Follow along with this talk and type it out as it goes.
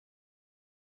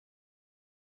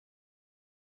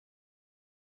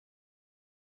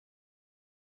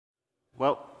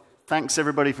Well, thanks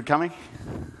everybody for coming.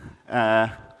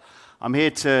 I'm here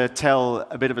to tell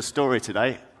a bit of a story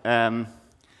today. Well,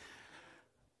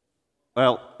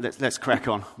 let's crack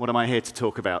on. What am I here to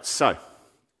talk about? So,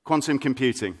 quantum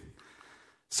computing.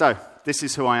 So, this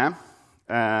is who I am.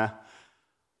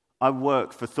 I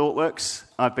work for ThoughtWorks.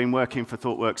 I've been working for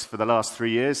ThoughtWorks for the last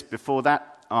 3 years. Before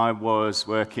that, I was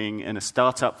working in a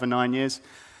startup for 9 years.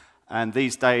 And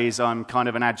these days, I'm kind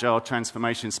of an agile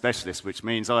transformation specialist, which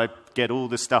means I get all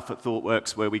the stuff at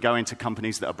ThoughtWorks where we go into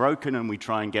companies that are broken and we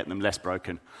try and get them less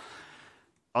broken.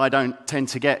 I don't tend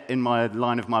to get in my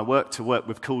line of my work to work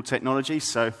with cool technology,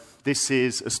 so this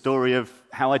is a story of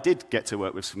how I did get to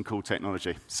work with some cool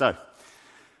technology. So,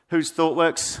 who's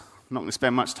ThoughtWorks? I'm not going to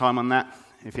spend much time on that.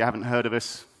 If you haven't heard of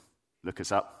us, look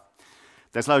us up.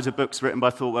 There's loads of books written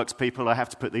by ThoughtWorks people. I have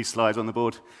to put these slides on the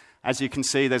board. As you can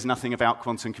see, there's nothing about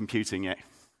quantum computing yet.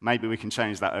 Maybe we can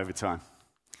change that over time.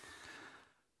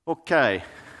 Okay.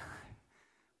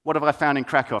 What have I found in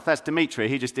Krakow? That's Dimitri.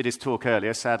 He just did his talk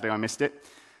earlier. Sadly, I missed it.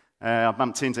 I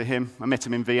bumped into him. I met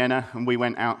him in Vienna, and we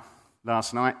went out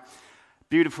last night.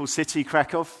 Beautiful city,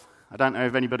 Krakow. I don't know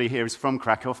if anybody here is from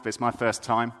Krakow, but it's my first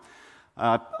time.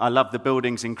 I love the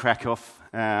buildings in Krakow.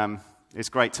 It's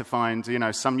great to find,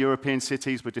 some European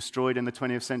cities were destroyed in the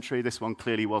 20th century. This one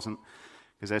clearly wasn't,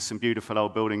 because there's some beautiful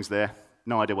old buildings there.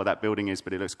 No idea what that building is,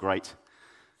 but it looks great.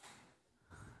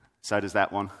 So does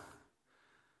that one.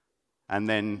 And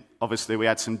then, obviously, we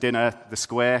had some dinner. The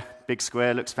square, big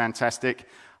square, looks fantastic.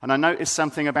 And I noticed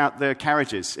something about the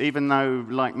carriages. Even though,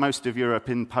 like most of Europe,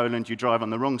 in Poland, you drive on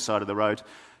the wrong side of the road,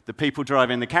 the people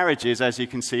driving the carriages, as you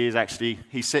can see,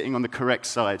 he's sitting on the correct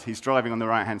side. He's driving on the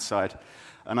right-hand side.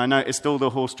 And I noticed all the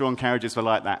horse-drawn carriages were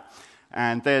like that.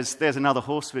 And there's another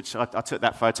horse, which I took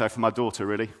that photo for my daughter,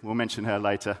 really. We'll mention her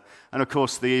later. And, of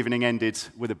course, the evening ended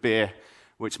with a beer,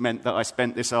 which meant that I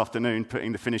spent this afternoon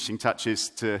putting the finishing touches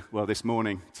this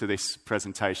morning to this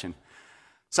presentation.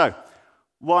 So,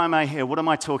 why am I here? What am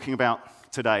I talking about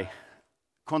today?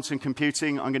 Quantum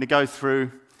computing. I'm going to go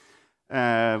through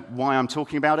why I'm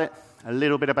talking about it, a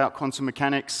little bit about quantum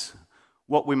mechanics,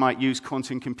 what we might use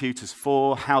quantum computers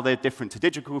for, how they're different to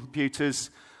digital computers,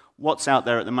 what's out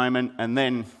there at the moment, and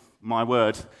then, my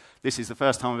word, this is the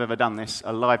first time I've ever done this,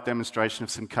 a live demonstration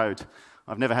of some code.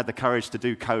 I've never had the courage to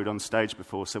do code on stage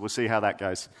before, so we'll see how that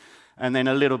goes. And then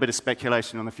a little bit of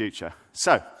speculation on the future.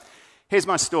 So, here's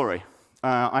my story.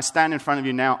 I stand in front of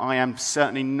you now. I am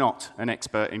certainly not an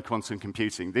expert in quantum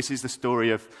computing. This is the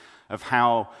story of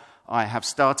how I have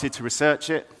started to research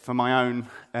it for my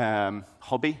own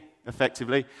hobby,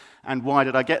 effectively, and why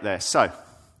did I get there? So,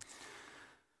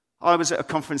 I was at a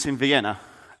conference in Vienna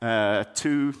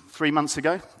 2-3 months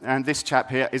ago, and this chap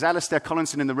here, is Alistair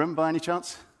Collinson in the room by any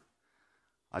chance?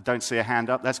 I don't see a hand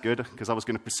up. That's good, because I was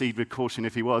going to proceed with caution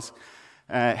if he was.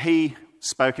 He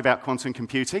spoke about quantum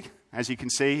computing. As you can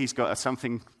see, he's got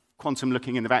something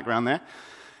quantum-looking in the background there.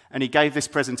 And he gave this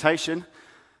presentation,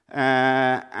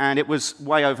 and it was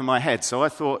way over my head. So I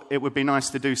thought it would be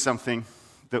nice to do something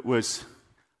that was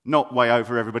not way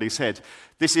over everybody's head.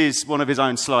 This is one of his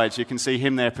own slides. You can see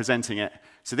him there presenting it.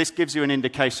 So this gives you an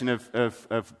indication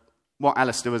of what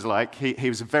Alistair was like. He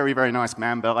was a very, very nice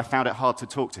man, but I found it hard to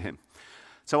talk to him.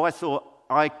 So I thought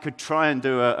I could try and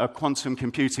do a quantum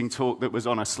computing talk that was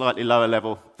on a slightly lower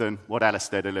level than what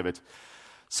Alistair delivered.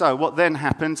 So what then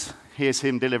happened, here's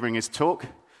him delivering his talk.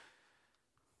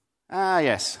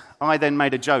 Yes, I then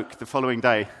made a joke the following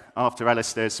day after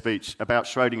Alistair's speech about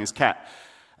Schrodinger's cat.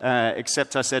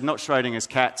 Except I said, not Schrodinger's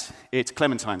cat, it's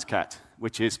Clementine's cat,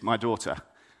 which is my daughter.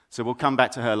 So we'll come back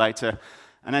to her later.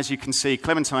 And as you can see,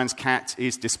 Clementine's cat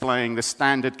is displaying the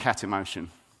standard cat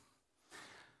emotion.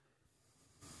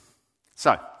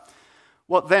 So,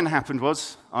 what then happened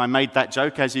was, I made that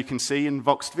joke, as you can see, in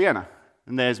Voxed Vienna.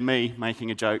 And there's me making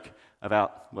a joke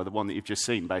about, the one that you've just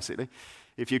seen, basically.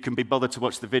 If you can be bothered to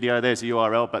watch the video, there's a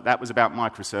URL, but that was about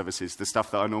microservices, the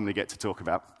stuff that I normally get to talk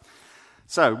about.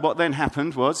 So, what then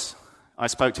happened was, I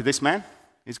spoke to this man.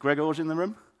 Is Gregorz in the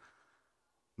room?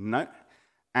 No.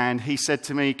 And he said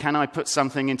to me, can I put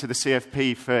something into the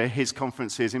CFP for his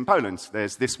conferences in Poland?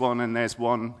 There's this one, and there's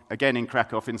one again in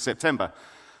Krakow in September.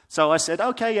 So I said,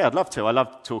 okay, yeah, I'd love to. I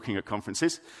love talking at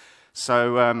conferences.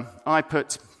 So I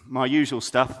put my usual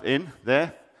stuff in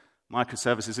there.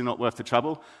 Microservices are not worth the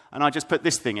trouble. And I just put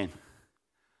this thing in.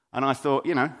 And I thought,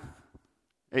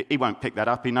 he won't pick that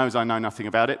up. He knows I know nothing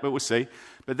about it, but we'll see.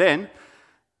 But then,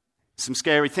 some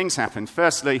scary things happened.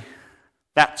 Firstly,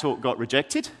 that talk got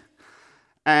rejected,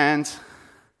 and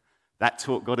that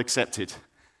talk got accepted,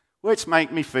 which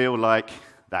made me feel like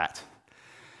that.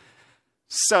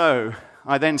 So,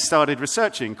 I then started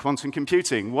researching quantum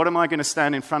computing. What am I going to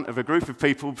stand in front of a group of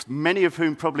people, many of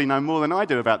whom probably know more than I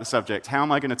do about the subject? How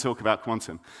am I going to talk about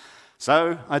quantum?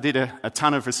 So I did a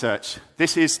ton of research.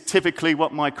 This is typically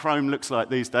what my Chrome looks like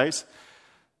these days,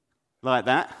 like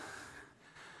that.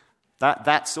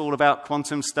 That's all about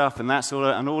quantum stuff, and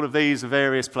all of these are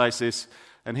various places.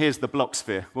 And here's the block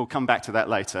sphere. We'll come back to that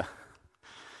later.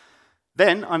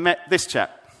 Then I met this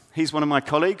chap. He's one of my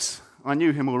colleagues. I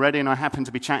knew him already, and I happened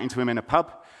to be chatting to him in a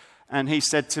pub. And he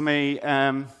said to me,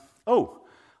 oh,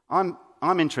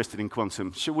 I'm interested in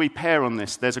quantum. Should we pair on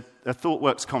this? There's a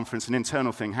ThoughtWorks conference, an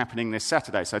internal thing happening this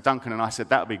Saturday. So Duncan and I said,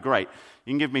 that would be great.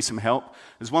 You can give me some help.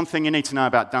 There's one thing you need to know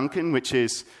about Duncan, which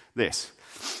is this.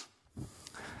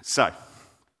 So,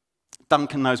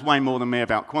 Duncan knows way more than me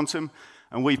about quantum,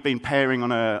 and we've been pairing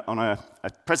on a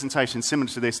presentation similar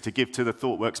to this to give to the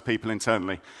ThoughtWorks people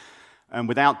internally. And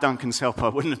without Duncan's help, I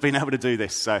wouldn't have been able to do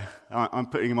this. So I'm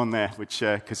putting him on there,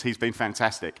 because he's been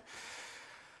fantastic.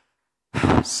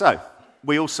 So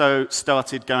we also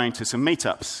started going to some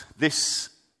meetups. This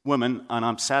woman,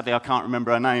 and sadly I can't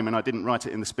remember her name, and I didn't write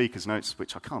it in the speaker's notes,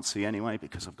 which I can't see anyway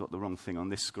because I've got the wrong thing on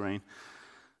this screen.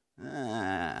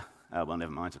 Oh, well,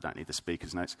 never mind. I don't need the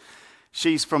speaker's notes.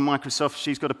 She's from Microsoft.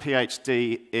 She's got a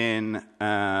PhD in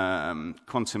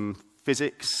quantum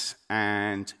physics,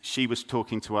 and she was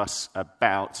talking to us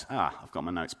about... I've got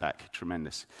my notes back.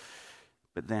 Tremendous.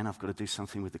 But then I've got to do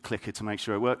something with the clicker to make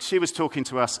sure it works. She was talking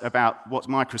to us about what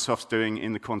Microsoft's doing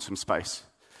in the quantum space.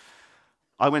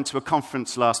 I went to a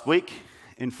conference last week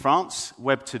in France,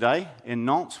 Web Today, in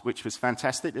Nantes, which was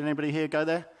fantastic. Did anybody here go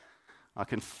there? I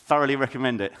can thoroughly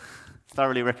recommend it.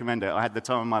 Thoroughly recommend it. I had the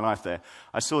time of my life there.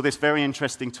 I saw this very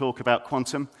interesting talk about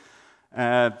quantum.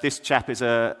 This chap is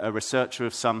a researcher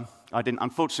of some...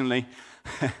 Unfortunately,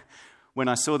 when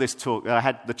I saw this talk, I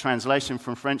had the translation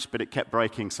from French, but it kept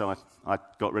breaking, so I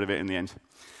got rid of it in the end.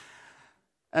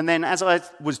 And then as I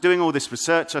was doing all this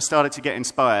research, I started to get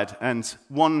inspired. And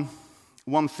one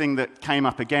thing that came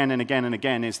up again and again and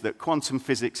again is that quantum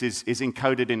physics is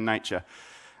encoded in nature.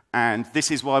 And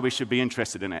this is why we should be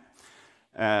interested in it.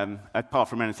 Apart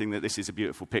from anything that this is a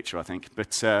beautiful picture, I think.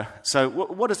 But so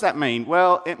what does that mean?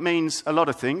 Well, it means a lot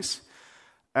of things.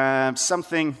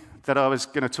 Something that I was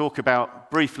going to talk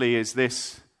about briefly is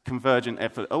this convergent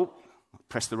effort. Oh, I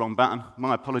pressed the wrong button.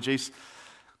 My apologies.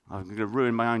 I'm going to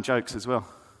ruin my own jokes as well.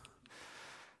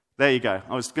 There you go.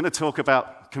 I was going to talk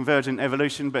about convergent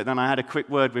evolution, but then I had a quick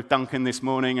word with Duncan this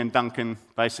morning, and Duncan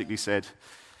basically said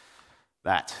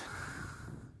that.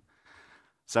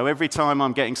 So every time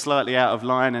I'm getting slightly out of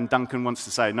line and Duncan wants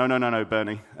to say, no,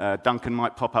 Birnie, Duncan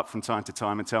might pop up from time to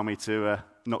time and tell me to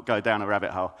not go down a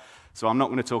rabbit hole. So I'm not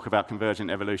going to talk about convergent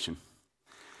evolution.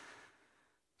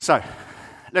 So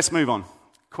let's move on.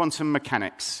 Quantum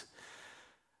mechanics.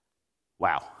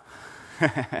 Wow.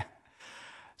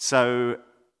 So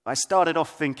I started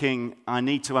off thinking I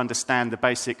need to understand the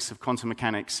basics of quantum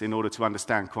mechanics in order to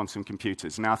understand quantum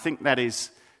computers. Now, I think that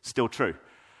is still true.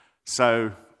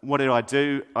 So what did I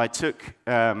do? I took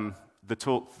the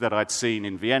talk that I'd seen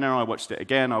in Vienna. I watched it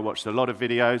again. I watched a lot of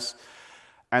videos.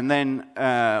 And then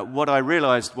what I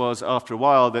realized was, after a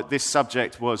while, that this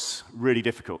subject was really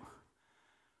difficult.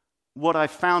 What I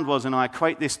found was, and I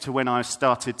equate this to when I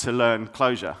started to learn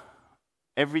closure.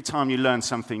 Every time you learn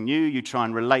something new, you try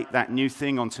and relate that new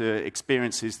thing onto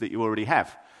experiences that you already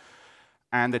have.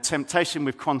 And the temptation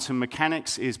with quantum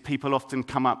mechanics is people often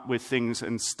come up with things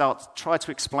and try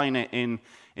to explain it in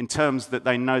terms that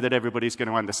they know that everybody's going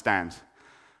to understand.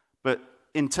 But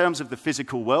in terms of the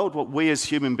physical world, what we as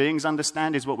human beings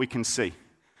understand is what we can see.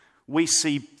 We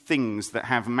see things that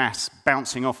have mass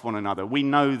bouncing off one another. We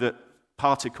know that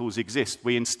particles exist.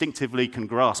 We instinctively can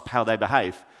grasp how they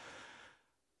behave.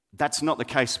 That's not the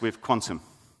case with quantum.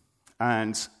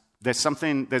 And there's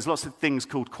lots of things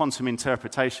called quantum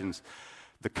interpretations.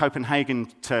 The Copenhagen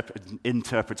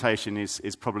interpretation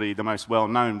is probably the most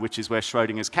well-known, which is where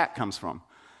Schrodinger's cat comes from.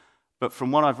 But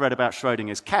from what I've read about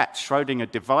Schrodinger's cat, Schrodinger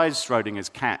devised Schrodinger's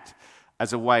cat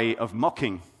as a way of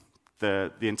mocking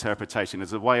the interpretation,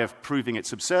 as a way of proving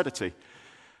its absurdity.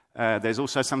 There's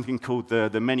also something called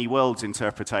the many worlds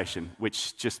interpretation,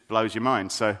 which just blows your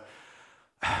mind. So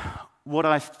what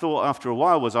I thought after a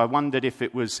while was I wondered if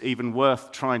it was even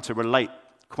worth trying to relate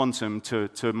quantum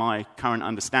to my current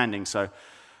understanding. So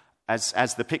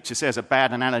as the picture says, a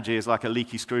bad analogy is like a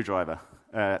leaky screwdriver.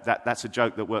 That's a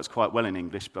joke that works quite well in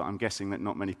English, but I'm guessing that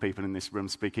not many people in this room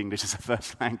speak English as a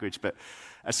first language. But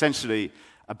essentially,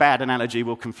 a bad analogy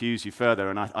will confuse you further,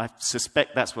 and I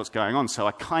suspect that's what's going on. So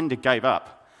I kind of gave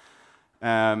up.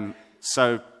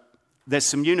 So there's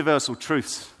some universal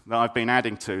truths that I've been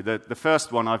adding to. The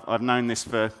first one, I've known this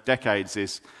for decades,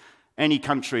 is Any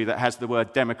country that has the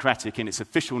word democratic in its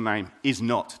official name is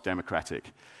not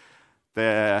democratic.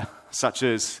 They're such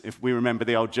as, if we remember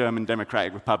the old German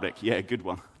Democratic Republic, yeah, good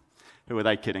one. Who are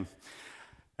they kidding?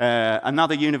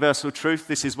 Another universal truth,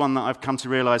 this is one that I've come to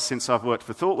realize since I've worked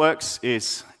for ThoughtWorks,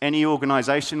 is any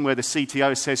organization where the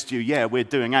CTO says to you, yeah, we're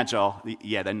doing Agile,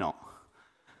 yeah, they're not.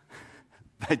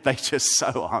 They just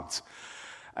so aren't.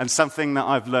 And something that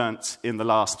I've learnt in the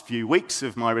last few weeks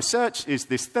of my research is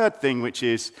this third thing, which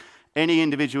is any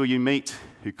individual you meet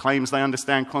who claims they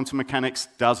understand quantum mechanics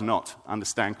does not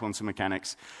understand quantum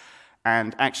mechanics.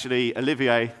 And actually,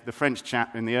 Olivier, the French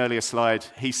chap in the earlier slide,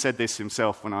 he said this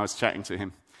himself when I was chatting to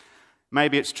him.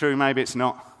 Maybe it's true, maybe it's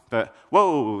not, but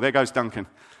whoa, there goes Duncan.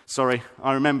 Sorry,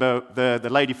 I remember the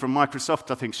lady from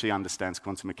Microsoft, I think she understands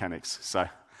quantum mechanics. So,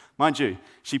 mind you,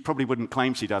 she probably wouldn't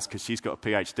claim she does because she's got a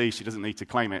PhD, she doesn't need to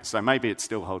claim it, so maybe it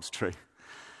still holds true.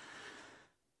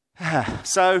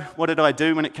 So, what did I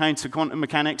do when it came to quantum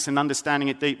mechanics and understanding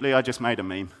it deeply? I just made a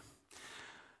meme.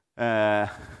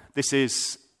 This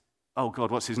is, oh God,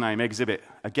 what's his name? Exhibit.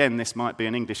 Again, this might be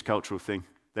an English cultural thing.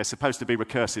 They're supposed to be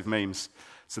recursive memes.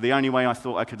 So the only way I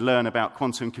thought I could learn about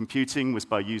quantum computing was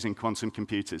by using quantum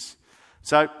computers.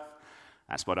 So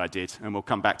that's what I did, and we'll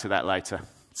come back to that later.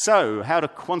 So how do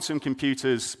quantum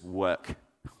computers work?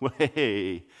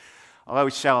 I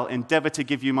shall endeavor to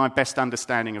give you my best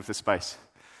understanding of the space.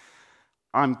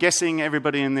 I'm guessing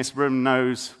everybody in this room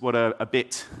knows what a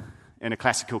bit in a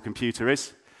classical computer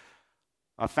is.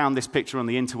 I found this picture on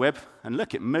the interweb, and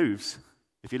look, it moves.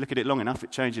 If you look at it long enough,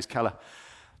 it changes color.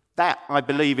 That, I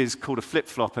believe, is called a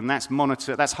flip-flop, and that's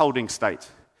holding state.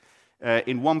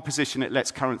 In one position, it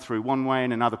lets current through one way,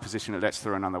 in another position, it lets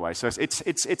through another way. So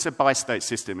it's a bi-state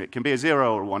system. It can be a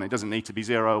 0 or a 1. It doesn't need to be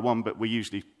 0 or 1, but we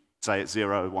usually say it's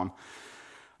 0 or 1.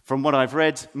 From what I've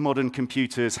read, modern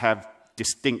computers have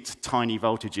distinct tiny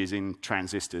voltages in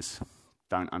transistors.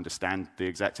 Don't understand the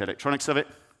exact electronics of it.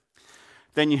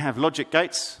 Then you have logic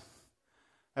gates.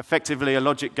 Effectively, a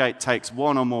logic gate takes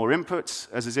one or more inputs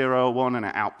as a 0 or 1, and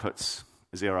it outputs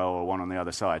a 0 or 1 on the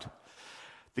other side.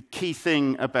 The key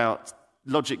thing about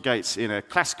logic gates in a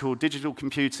classical digital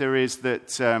computer is that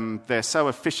they're so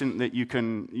efficient that you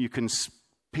can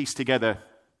piece together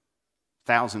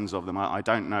thousands of them. I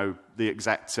don't know the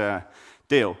exact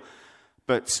deal.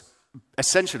 But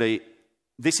essentially,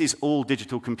 this is all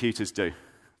digital computers do.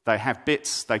 They have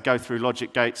bits, they go through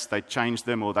logic gates, they change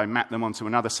them, or they map them onto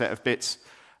another set of bits,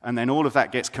 and then all of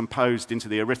that gets composed into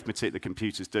the arithmetic that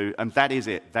computers do, and that is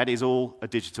it. That is all a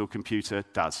digital computer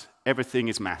does. Everything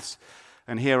is maths.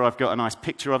 And here I've got a nice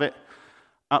picture of it.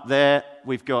 Up there,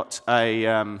 we've got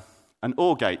an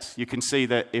OR gate. You can see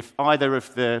that if either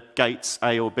of the gates,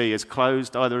 A or B, is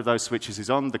closed, either of those switches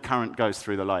is on, the current goes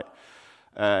through the light.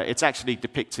 It's actually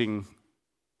depicting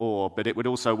OR, but it would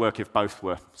also work if both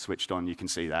were switched on. You can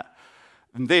see that.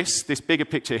 And this bigger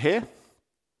picture here,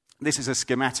 this is a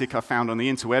schematic I found on the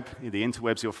interweb. The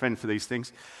interweb's your friend for these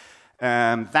things.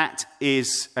 That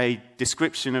is a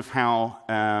description of how,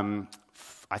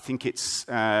 I think it's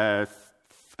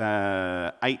 8-bit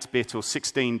or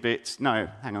 16-bit. No,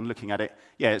 hang on, looking at it.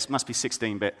 Yeah, it must be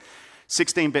 16-bit.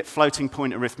 16-bit floating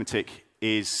point arithmetic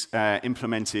is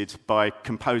implemented by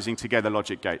composing together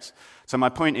logic gates. So my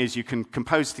point is you can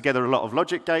compose together a lot of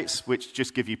logic gates, which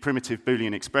just give you primitive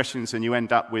Boolean expressions, and you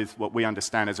end up with what we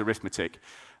understand as arithmetic.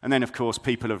 And then, of course,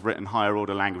 people have written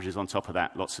higher-order languages on top of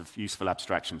that, lots of useful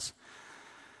abstractions.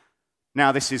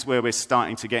 Now this is where we're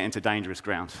starting to get into dangerous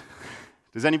ground.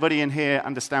 Does anybody in here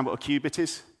understand what a qubit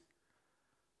is?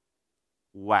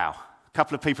 Wow. A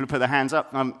couple of people have put their hands up.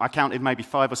 I counted maybe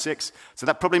 5 or 6. So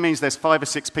that probably means there's 5 or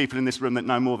 6 people in this room that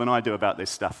know more than I do about this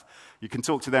stuff. You can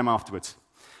talk to them afterwards.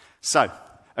 So,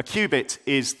 a qubit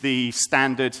is the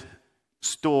standard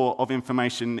store of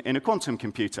information in a quantum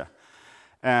computer.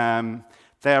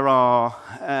 There are...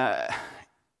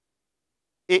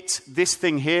 this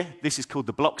thing here, this is called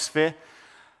the block sphere.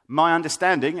 My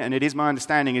understanding, and it is my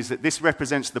understanding, is that this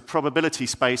represents the probability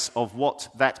space of what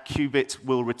that qubit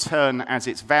will return as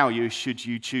its value should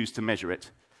you choose to measure it.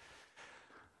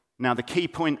 Now, the key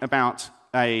point about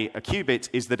a qubit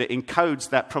is that it encodes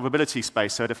that probability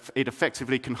space, so it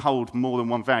effectively can hold more than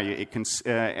one value. It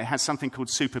has something called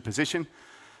superposition,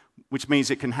 which means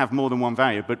it can have more than one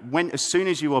value. But as soon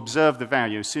as you observe the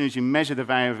value, as soon as you measure the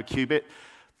value of a qubit,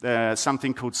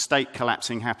 something called state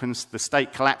collapsing happens. The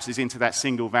state collapses into that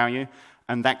single value,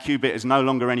 and that qubit is no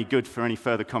longer any good for any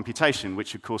further computation,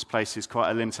 which of course places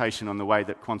quite a limitation on the way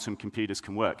that quantum computers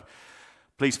can work.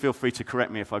 Please feel free to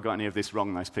correct me if I got any of this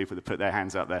wrong, those people that put their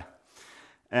hands up there.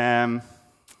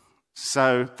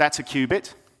 So that's a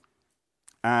qubit.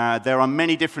 There are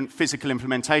many different physical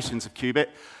implementations of qubit.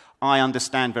 I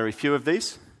understand very few of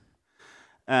these,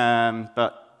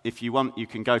 but if you want, you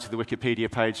can go to the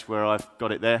Wikipedia page where I've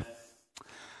got it there.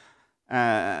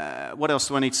 What else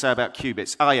do I need to say about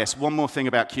qubits? Ah, yes, one more thing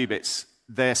about qubits.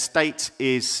 Their state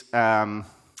is,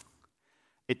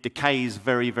 it decays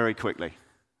very, very quickly.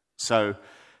 So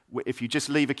if you just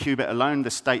leave a qubit alone, the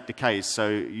state decays. So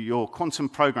your quantum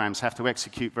programs have to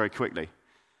execute very quickly.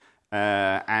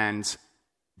 And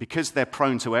because they're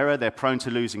prone to error, they're prone to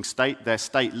losing state, their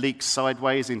state leaks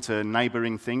sideways into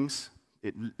neighboring things.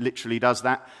 It literally does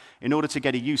that. In order to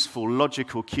get a useful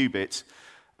logical qubit,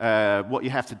 what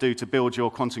you have to do to build your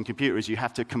quantum computer is you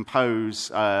have to compose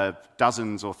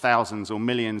dozens or thousands or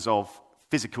millions of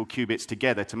physical qubits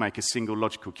together to make a single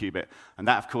logical qubit. And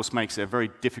that, of course, makes it a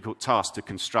very difficult task to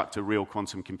construct a real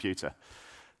quantum computer.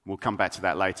 We'll come back to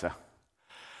that later.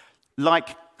 Like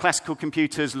classical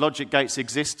computers, logic gates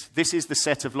exist. This is the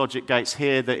set of logic gates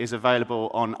here that is available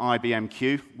on IBM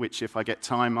Q, which, if I get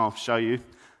time, I'll show you.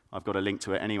 I've got a link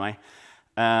to it anyway.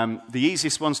 The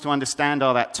easiest ones to understand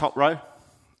are that top row.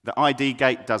 The ID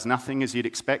gate does nothing, as you'd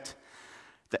expect.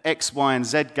 The X, Y, and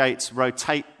Z gates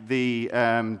rotate the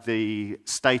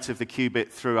state of the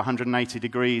qubit through 180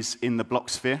 degrees in the block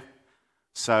sphere.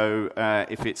 So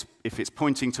if it's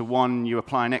pointing to 1, you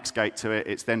apply an X gate to it,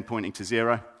 it's then pointing to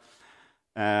 0.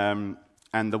 And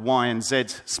the Y and Z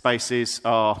spaces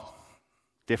are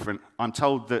different. I'm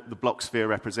told that the block sphere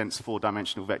represents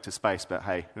 4-dimensional vector space, but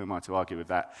hey, who am I to argue with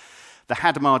that? The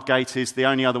Hadamard gate is the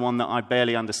only other one that I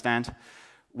barely understand,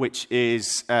 which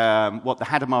is what the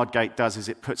Hadamard gate does is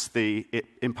it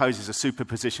imposes a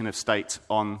superposition of state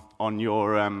on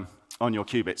your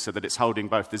qubit so that it's holding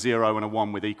both the 0 and a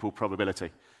 1 with equal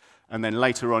probability. And then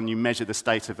later on you measure the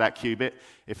state of that qubit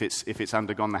if it's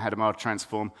undergone the Hadamard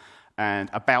transform, and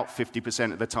about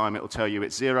 50% of the time it will tell you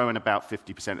it's 0, and about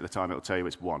 50% of the time it will tell you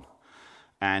it's 1.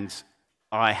 And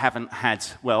I have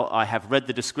read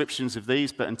the descriptions of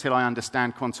these, but until I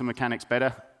understand quantum mechanics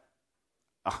better,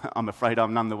 I'm afraid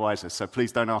I'm none the wiser, so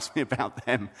please don't ask me about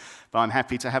them. But I'm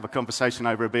happy to have a conversation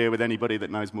over a beer with anybody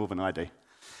that knows more than I do.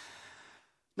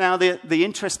 Now, the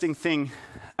interesting thing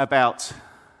about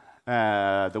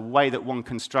the way that one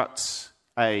constructs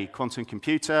a quantum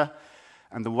computer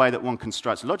and the way that one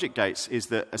constructs logic gates is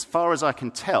that, as far as I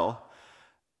can tell,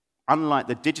 unlike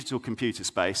the digital computer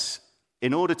space,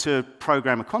 in order to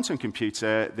program a quantum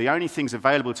computer, the only things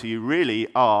available to you really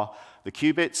are the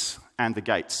qubits and the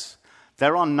gates.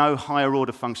 There are no higher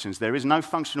order functions. There is no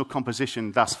functional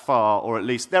composition thus far, or at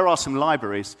least there are some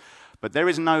libraries, but there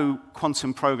is no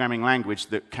quantum programming language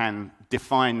that can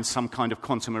define some kind of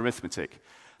quantum arithmetic.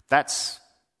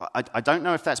 I don't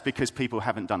know if that's because people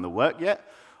haven't done the work yet,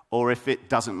 or if it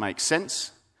doesn't make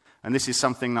sense. And this is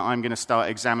something that I'm going to start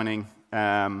examining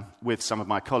with some of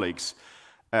my colleagues,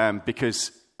 and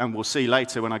we'll see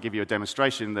later when I give you a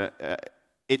demonstration that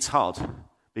it's hard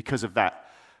because of that.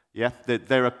 Yeah,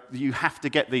 you have to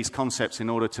get these concepts in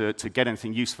order to get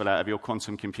anything useful out of your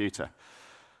quantum computer,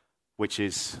 which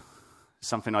is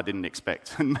something I didn't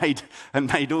expect and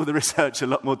made all the research a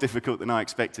lot more difficult than I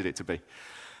expected it to be.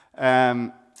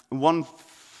 And one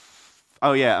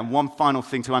final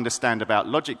thing to understand about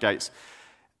logic gates.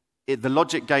 The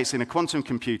logic gates in a quantum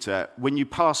computer, when you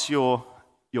pass your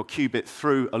qubit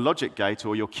through a logic gate,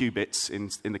 or your qubits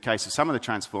in the case of some of the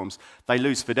transforms, they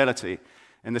lose fidelity.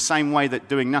 In the same way that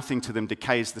doing nothing to them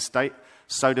decays the state,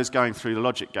 so does going through the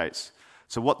logic gates.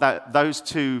 So those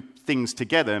two things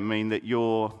together mean that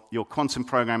your quantum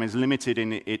program is limited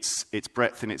in its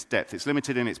breadth and its depth. It's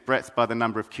limited in its breadth by the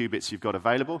number of qubits you've got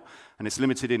available, and it's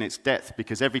limited in its depth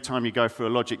because every time you go through a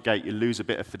logic gate, you lose a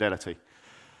bit of fidelity.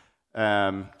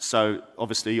 So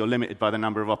obviously, you're limited by the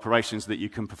number of operations that you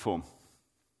can perform.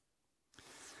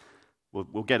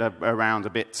 We'll get around a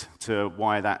bit to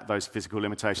why those physical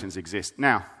limitations exist.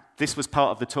 Now, this was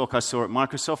part of the talk I saw at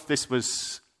Microsoft. This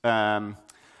was,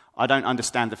 I don't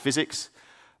understand the physics,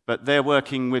 but they're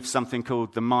working with something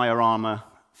called the Majorana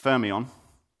fermion.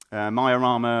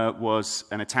 Majorana was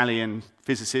an Italian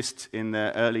physicist in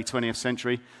the early 20th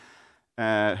century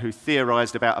who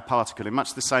theorized about a particle. In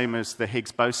much the same as the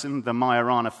Higgs boson, the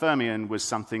Majorana fermion was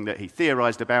something that he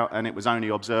theorized about, and it was only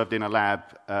observed in a lab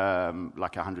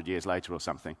like 100 years later or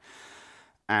something.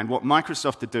 And what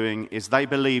Microsoft are doing is they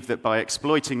believe that by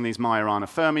exploiting these Majorana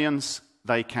fermions,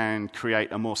 they can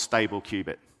create a more stable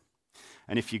qubit.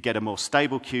 And if you get a more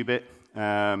stable qubit,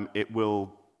 it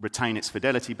will retain its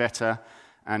fidelity better,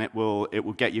 and it will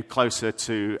get you closer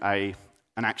to an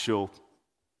actual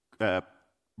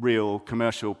real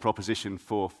commercial proposition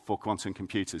for quantum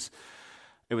computers.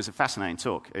 It was a fascinating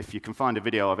talk. If you can find a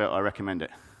video of it, I recommend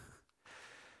it.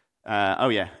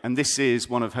 And this is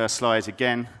one of her slides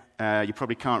again. You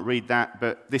probably can't read that,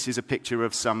 but this is a picture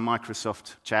of some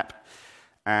Microsoft chap.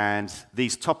 And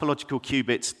these topological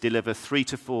qubits deliver 3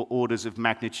 to 4 orders of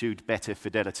magnitude better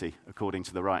fidelity, according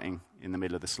to the writing in the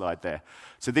middle of the slide there.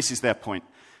 So this is their point.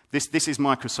 This is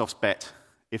Microsoft's bet.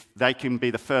 If they can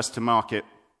be the first to market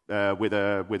with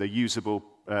a usable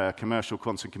commercial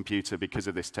quantum computer because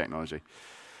of this technology.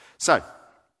 So,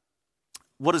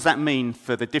 what does that mean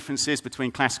for the differences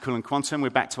between classical and quantum? We're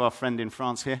back to our friend in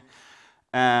France here.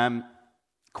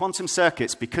 Quantum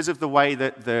circuits, because of the way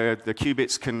that the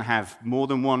qubits can have more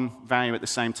than one value at the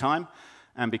same time,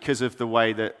 and because of the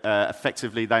way that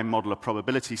effectively they model a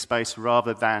probability space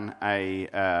rather than a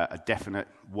definite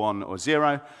 1 or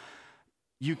 0,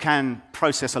 you can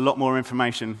process a lot more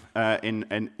information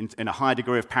in a high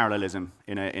degree of parallelism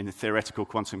in a theoretical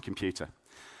quantum computer.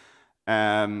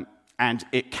 And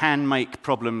it can make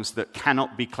problems that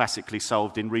cannot be classically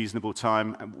solved in reasonable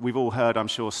time. We've all heard, I'm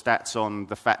sure, stats on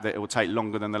the fact that it will take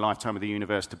longer than the lifetime of the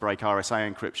universe to break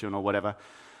RSA encryption or whatever.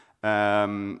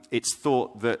 It's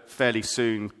thought that fairly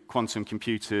soon quantum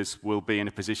computers will be in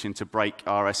a position to break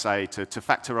RSA, to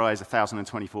factorize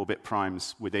 1024-bit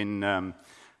primes within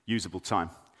usable time.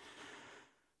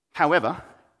 However,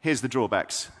 here's the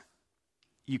drawbacks.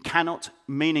 You cannot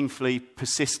meaningfully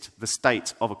persist the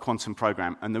state of a quantum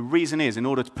program. And the reason is, in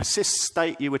order to persist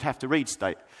state, you would have to read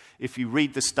state. If you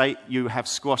read the state, you have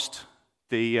squashed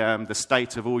the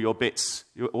state of all your bits,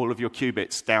 all of your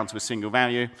qubits, down to a single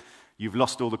value. You've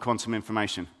lost all the quantum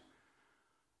information.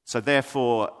 So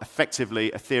therefore,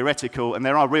 effectively, a theoretical, and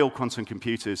there are real quantum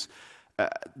computers,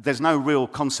 there's no real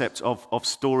concept of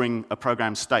storing a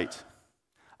program state.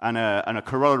 And a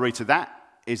corollary to that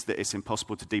is that it's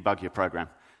impossible to debug your program.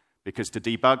 Because to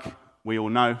debug, we all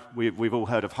know, we've all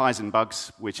heard of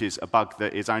Heisenbugs, which is a bug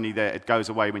that is only there, it goes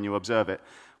away when you observe it.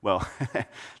 Well,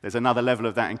 there's another level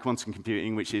of that in quantum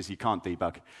computing, which is you can't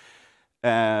debug.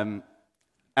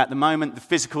 At the moment, the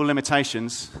physical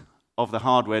limitations of the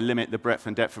hardware limit the breadth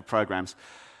and depth of programs.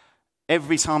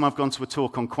 Every time I've gone to a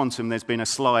talk on quantum, there's been a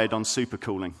slide on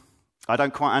supercooling. I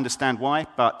don't quite understand why,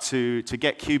 but to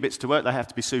get qubits to work, they have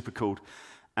to be supercooled.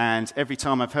 And every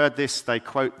time I've heard this, they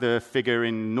quote the figure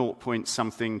in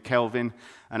 0.something Kelvin.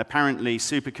 And apparently,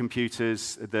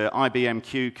 supercomputers, the IBM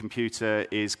Q computer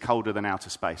is colder than outer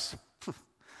space.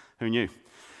 Who knew?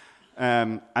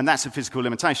 And that's a physical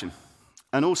limitation.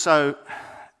 And also,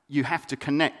 you have to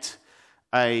connect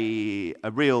a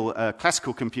real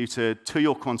classical computer to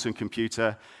your quantum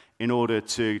computer in order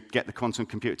to get the quantum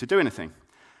computer to do anything.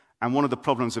 And one of the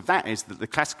problems of that is that the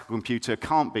classical computer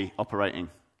can't be operating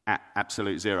at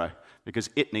absolute zero, because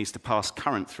it needs to pass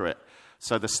current through it.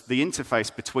 So the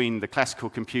interface between the classical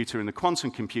computer and the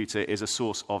quantum computer is a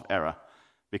source of error,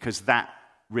 because that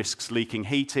risks leaking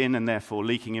heat in and therefore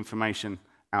leaking information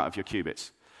out of your qubits.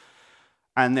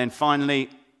 And then finally,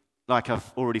 like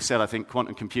I've already said, I think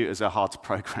quantum computers are hard to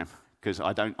program, because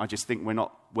I just think we're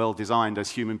not well designed as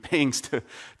human beings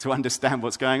to understand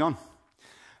what's going on.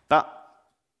 But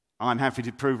I'm happy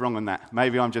to prove wrong on that.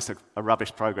 Maybe I'm just a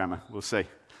rubbish programmer. We'll see.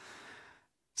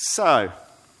 So,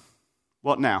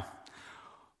 what now?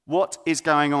 What is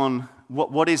going on?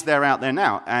 What is there out there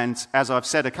now? And as I've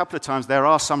said a couple of times, there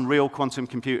are some real quantum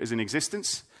computers in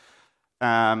existence.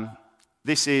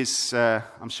 This is,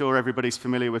 I'm sure everybody's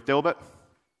familiar with Dilbert.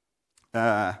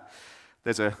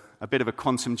 There's a bit of a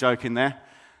quantum joke in there.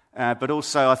 But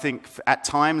also, I think at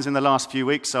times in the last few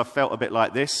weeks, I've felt a bit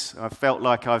like this. I've felt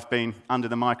like I've been under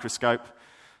the microscope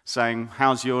saying,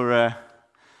 how's your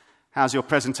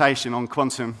presentation on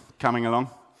quantum coming along?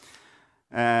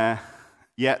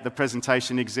 Yet the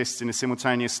presentation exists in a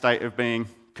simultaneous state of being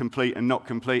complete and not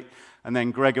complete. And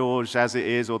then Gregorge, as it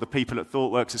is, or the people at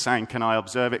ThoughtWorks are saying, can I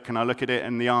observe it? Can I look at it?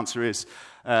 And the answer is,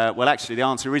 well, actually, the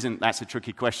answer isn't, that's a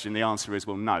tricky question. The answer is,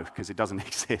 well, no, because it doesn't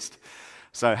exist.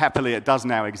 So happily, it does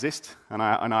now exist, and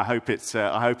I hope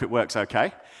it works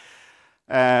okay.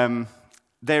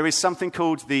 There is something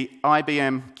called the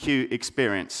IBM Q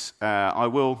Experience. I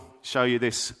will show you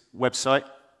this website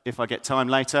if I get time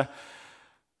later.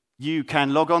 You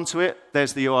can log on to it.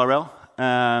 There's the URL.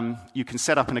 You can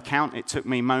set up an account. It took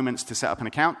me moments to set up an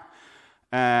account.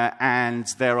 And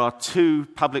there are 2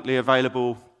 publicly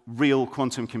available real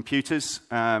quantum computers.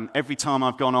 Every time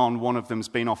I've gone on, one of them's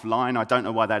been offline. I don't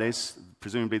know why that is.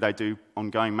 Presumably they do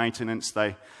ongoing maintenance.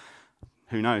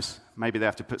 Who knows? Maybe they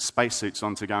have to put spacesuits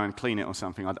on to go and clean it or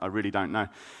something. I really don't know.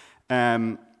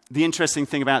 The interesting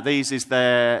thing about these is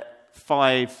they're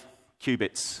 5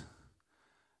 qubits.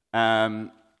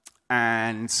 And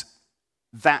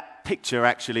that picture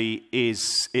actually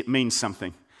it means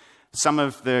something. Some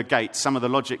of the gates, some of the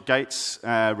logic gates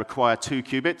require 2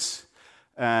 qubits.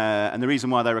 And the reason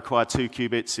why they require 2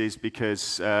 qubits is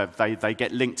because they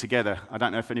get linked together. I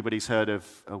don't know if anybody's heard of,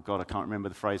 oh God, I can't remember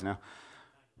the phrase now.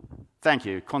 Thank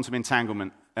you, quantum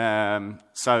entanglement.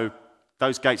 So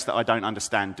those gates that I don't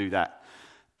understand do that.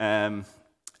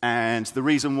 And the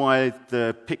reason why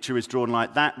the picture is drawn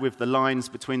like that with the lines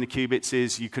between the qubits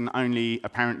is you can only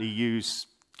apparently use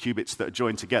qubits that are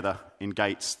joined together in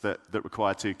gates that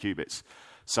require 2 qubits.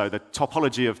 So the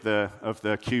topology of the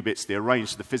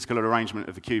qubits, the physical arrangement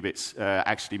of the qubits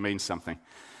actually means something.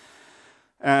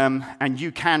 And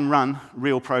you can run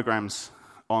real programs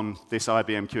on this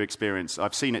IBM Q Experience.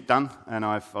 I've seen it done, and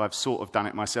I've sort of done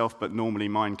it myself, but normally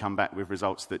mine come back with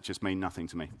results that just mean nothing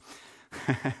to me.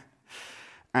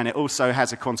 And it also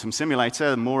has a quantum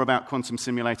simulator. More about quantum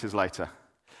simulators later.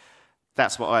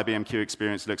 That's what IBM Q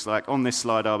Experience looks like. On this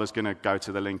slide, I was going to go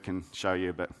to the link and show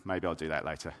you, but maybe I'll do that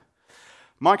later.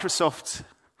 Microsoft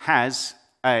has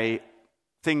a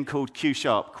thing called Q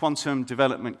Sharp, Quantum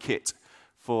Development Kit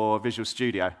for Visual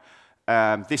Studio.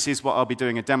 This is what I'll be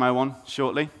doing a demo on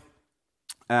shortly.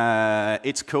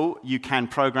 It's cool. You can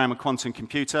program a quantum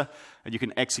computer, and you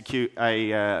can execute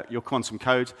your quantum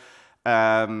code.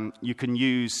 You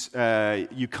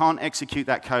can't execute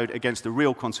that code against a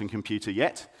real quantum computer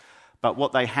yet, but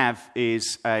what they have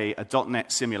is a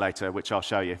 .NET simulator, which I'll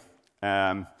show you,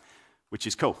 which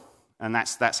is cool. And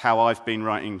that's how I've been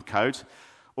writing code.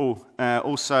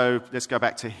 Also, let's go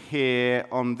back to here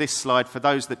on this slide. For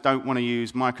those that don't want to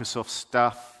use Microsoft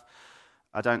stuff,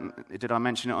 did I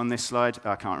mention it on this slide?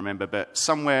 I can't remember, but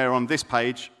somewhere on this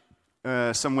page,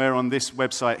 somewhere on this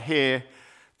website here,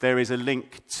 there is a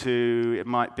link to, it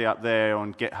might be up there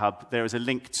on GitHub, there is a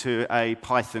link to a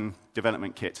Python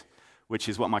development kit, which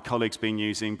is what my colleague's been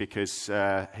using because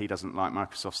he doesn't like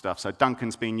Microsoft stuff. So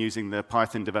Duncan's been using the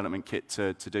Python development kit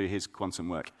to do his quantum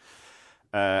work.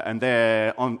 And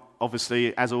there,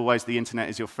 obviously, as always, the internet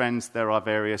is your friend. There are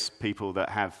various people that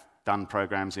have done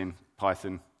programs in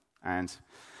Python and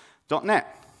 .NET.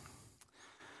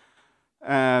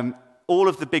 All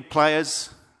of the big players,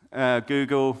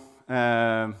 Google,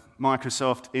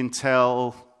 Microsoft,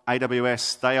 Intel,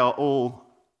 AWS, they are all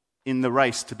in the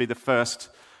race to be the first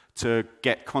to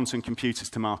get quantum computers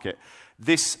to market.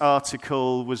 This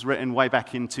article was written way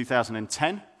back in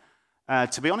 2010.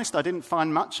 To be honest, I didn't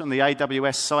find much on the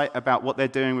AWS site about what they're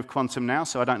doing with quantum now,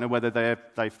 so I don't know whether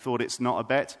they've thought it's not a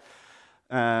bet.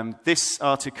 This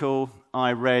article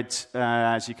I read,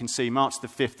 as you can see, March the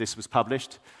 5th this was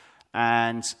published,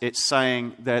 and it's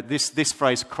saying that this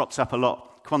phrase crops up a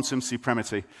lot, quantum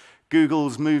supremacy.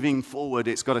 Google's moving forward.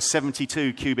 It's got a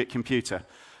 72-qubit computer.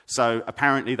 So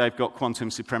apparently they've got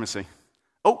quantum supremacy.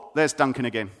 Oh, there's Duncan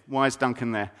again. Why is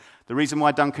Duncan there? The reason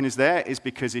why Duncan is there is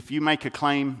because if you make a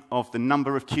claim of the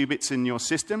number of qubits in your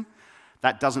system,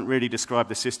 that doesn't really describe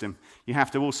the system. You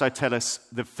have to also tell us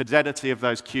the fidelity of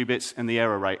those qubits and the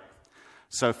error rate.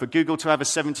 So for Google to have a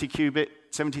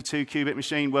 72-qubit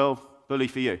machine, well, bully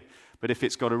for you. But if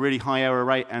it's got a really high error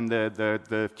rate and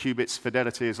the qubits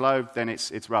fidelity is low, then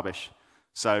it's rubbish.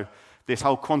 So this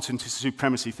whole quantum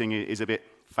supremacy thing is a bit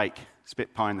fake. It's a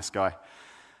bit pie in the sky.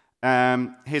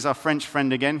 Here's our French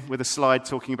friend again with a slide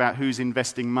talking about who's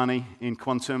investing money in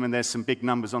quantum, and there's some big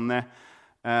numbers on there.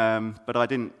 But I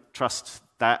didn't trust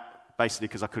that, basically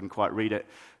because I couldn't quite read it.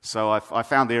 So I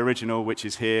found the original, which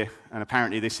is here, and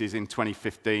apparently this is in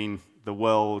 2015. The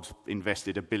world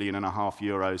invested €1.5 billion,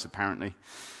 apparently,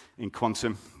 in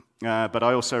quantum. But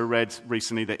I also read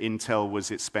recently that Intel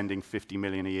was spending $50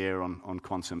 million a year on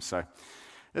quantum. So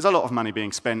there's a lot of money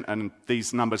being spent, and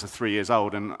these numbers are 3 years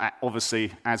old. And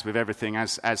obviously, as with everything,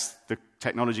 as the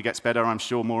technology gets better, I'm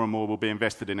sure more and more will be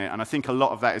invested in it. And I think a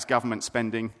lot of that is government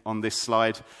spending on this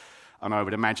slide. And I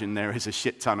would imagine there is a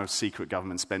shit ton of secret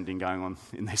government spending going on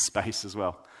in this space as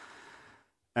well.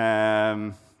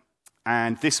 And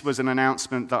this was an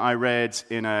announcement that I read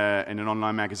in an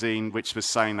online magazine, which was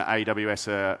saying that AWS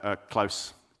are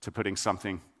close to putting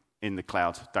something in the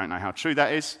cloud. Don't know how true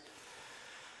that is.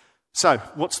 So,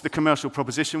 what's the commercial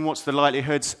proposition? What's the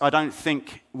likelihoods? I don't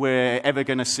think we're ever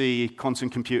going to see quantum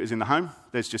computers in the home.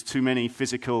 There's just too many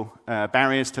physical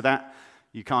barriers to that.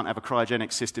 You can't have a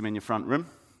cryogenic system in your front room.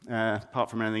 Apart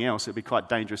from anything else, it'd be quite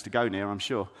dangerous to go near, I'm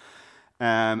sure.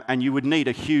 And you would need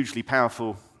a hugely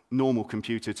powerful normal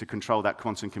computer to control that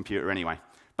quantum computer anyway.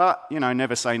 But, you know,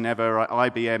 never say never.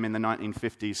 IBM in the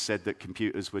 1950s said that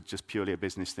computers were just purely a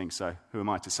business thing, so who am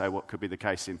I to say what could be the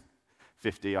case in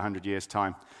 50, 100 years'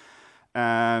 time?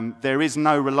 There is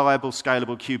no reliable,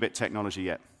 scalable qubit technology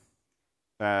yet.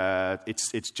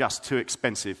 It's just too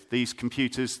expensive. These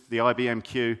computers, the IBM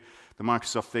Q, the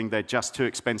Microsoft thing, they're just too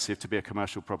expensive to be a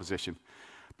commercial proposition.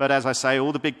 But as I say,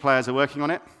 all the big players are working on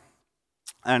it.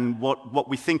 And what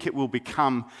we think it will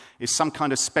become is some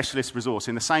kind of specialist resource,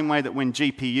 in the same way that when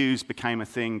GPUs became a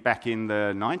thing back in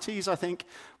the 90s, I think,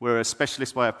 were a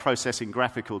specialist way of processing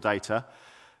graphical data.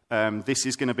 This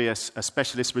is going to be a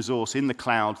specialist resource in the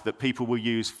cloud that people will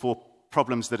use for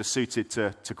problems that are suited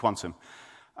to quantum.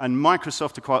 And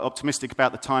Microsoft are quite optimistic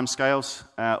about the timescales,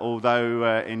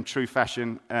 although in true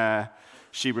fashion,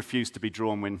 she refused to be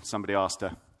drawn when somebody asked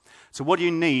her. So what do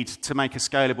you need to make a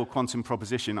scalable quantum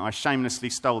proposition? I shamelessly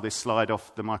stole this slide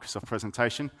off the Microsoft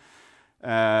presentation.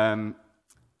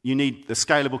 You need the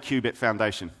scalable qubit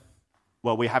foundation.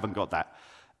 Well, we haven't got that.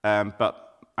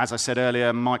 But as I said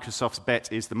earlier, Microsoft's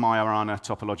bet is the Majorana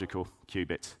topological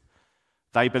qubit.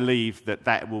 They believe that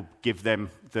that will give them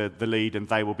the lead and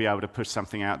they will be able to push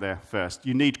something out there first.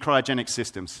 You need cryogenic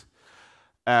systems.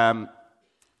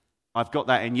 I've got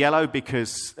that in yellow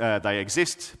because they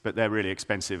exist, but they're really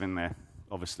expensive and they're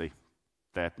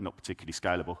not particularly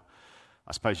scalable.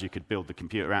 I suppose you could build the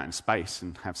computer out in space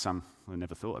and have some, I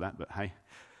never thought of that, but hey,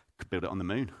 could build it on the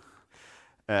moon.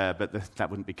 But that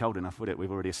wouldn't be cold enough, would it?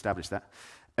 We've already established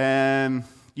that.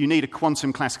 You need a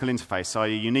quantum classical interface,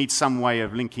 i.e. you need some way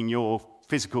of linking your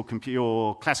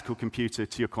your classical computer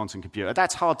to your quantum computer.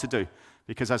 That's hard to do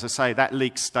because, as I say, that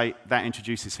leaks state, that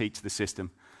introduces heat to the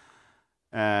system.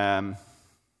 Come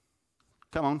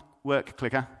on, work,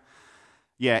 clicker.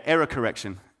 Yeah, error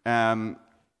correction.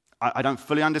 I don't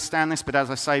fully understand this, but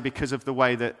as I say, because of the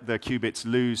way that the qubits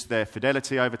lose their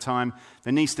fidelity over time,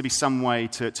 there needs to be some way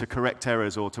to correct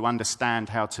errors or to understand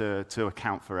how to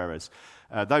account for errors.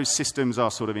 Those systems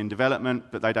are sort of in development,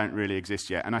 but they don't really exist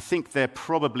yet. And I think they're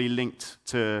probably linked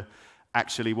to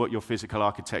actually what your physical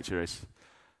architecture is.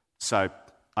 So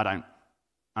I don't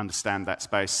understand that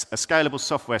space. A scalable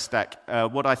software stack.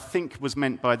 What I think was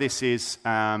meant by this is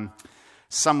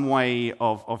some way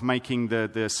of making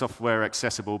the software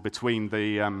accessible between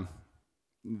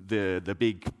the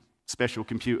big special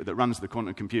computer that runs the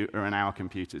quantum computer and our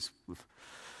computers.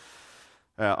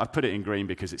 I've put it in green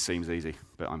because it seems easy,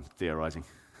 but I'm theorizing.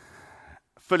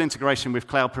 Full integration with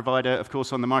cloud provider. Of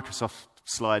course, on the Microsoft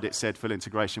slide, it said full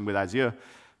integration with Azure.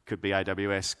 Could be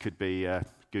AWS, could be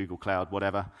Google Cloud,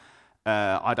 whatever.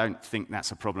 I don't think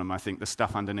that's a problem. I think the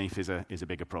stuff underneath is a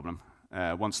bigger problem.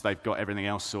 Once they've got everything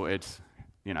else sorted,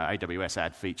 you know, AWS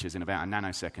add features in about a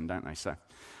nanosecond, don't they? So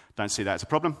don't see that as a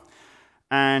problem.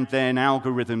 And then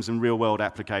algorithms and real-world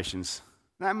applications.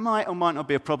 That might or might not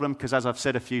be a problem because, as I've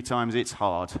said a few times, it's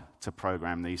hard to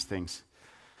program these things.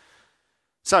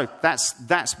 So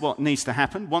that's what needs to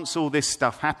happen. Once all this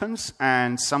stuff happens,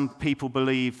 and some people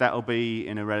believe that will be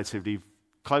in a relatively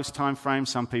close time frame,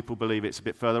 some people believe it's a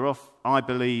bit further off.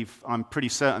 I'm pretty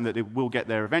certain that it will get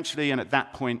there eventually, and at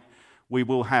that point, we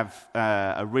will have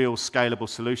a real scalable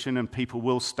solution, and people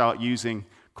will start using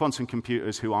quantum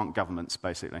computers who aren't governments,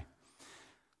 basically,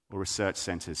 or research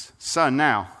centers. So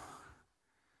now,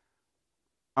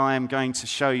 I am going to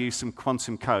show you some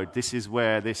quantum code. This is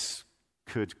where this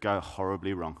could go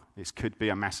horribly wrong. This could be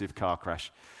a massive car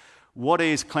crash. What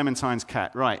is Clementine's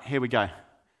cat? Right, here we go.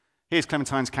 Here's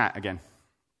Clementine's cat again.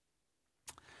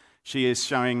 She is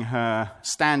showing her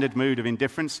standard mood of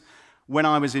indifference. When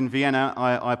I was in Vienna,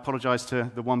 I apologize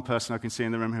to the one person I can see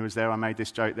in the room who was there. I made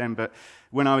this joke then, but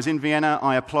when I was in Vienna,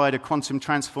 I applied a quantum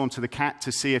transform to the cat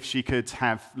to see if she could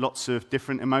have lots of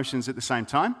different emotions at the same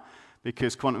time,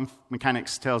 because quantum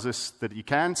mechanics tells us that you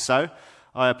can. So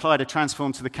I applied a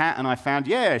transform to the cat, and I found,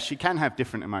 yeah, she can have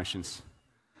different emotions.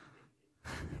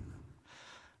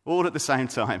 All at the same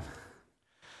time.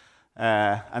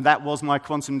 And that was my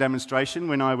quantum demonstration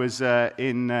when I was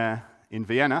in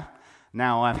Vienna.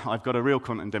 Now I've got a real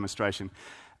quantum demonstration.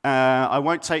 I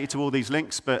won't take you to all these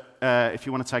links, but if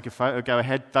you want to take a photo, go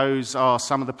ahead. Those are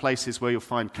some of the places where you'll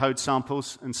find code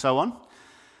samples and so on.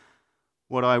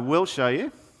 What I will show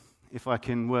you, if I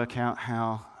can work out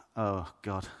how, oh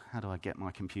God, how do I get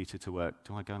my computer to work?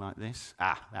 Do I go like this?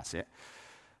 Ah, that's it.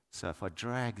 So if I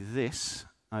drag this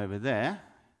over there,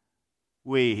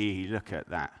 look at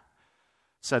that.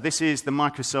 So this is the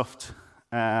Microsoft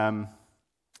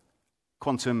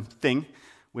quantum thing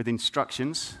with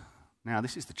instructions. Now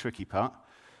this is the tricky part.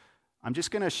 I'm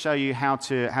just going to show you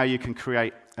how you can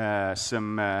create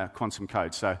some quantum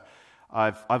code. So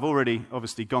I've already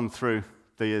obviously gone through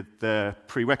the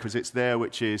prerequisites there,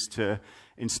 which is to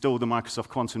install the Microsoft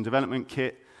Quantum Development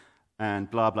Kit and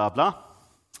blah, blah, blah.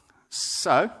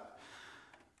 So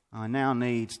I now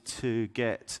need to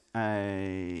get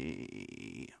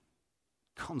a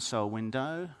console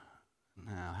window.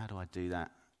 Now, how do I do that?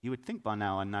 You would think by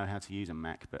now I know how to use a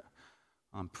Mac, but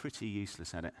I'm pretty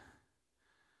useless at it.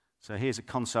 So here's a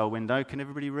console window. Can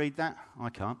everybody read that? I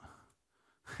can't.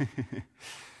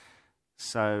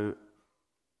 So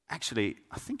Actually,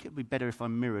 I think it would be better if I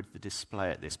mirrored the display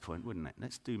at this point, wouldn't it?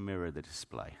 Let's do mirror the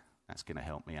display. That's going to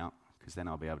help me out, because then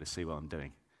I'll be able to see what I'm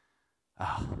doing.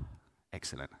 Ah,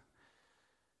 excellent.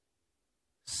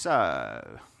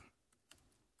 So,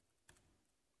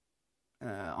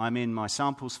 I'm in my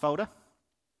samples folder,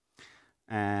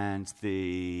 and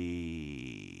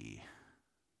the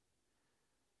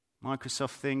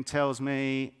Microsoft thing tells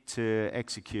me to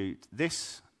execute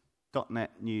this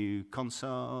 .NET new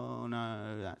console.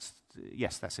 No,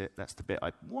 yes, that's it. That's the bit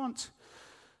I want.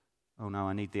 Oh no,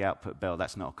 I need the output bell.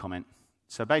 That's not a comment.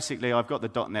 So basically, I've got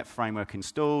the .NET framework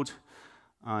installed.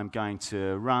 I'm going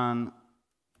to run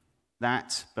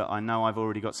that, but I know I've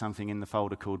already got something in the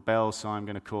folder called Bell, so I'm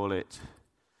going to call it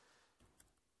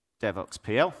Devoxx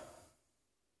PL.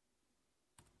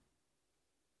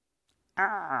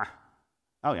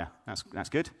 Oh yeah, that's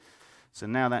good. So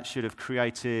now that should have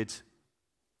created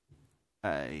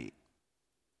a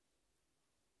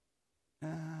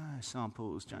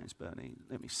samples, James Birnie.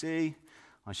 Let me see.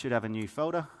 I should have a new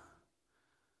folder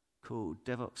called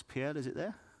Devoxx PL. Is it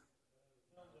there?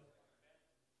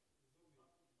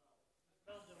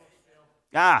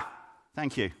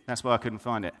 Thank you. That's why I couldn't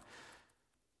find it.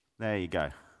 There you go.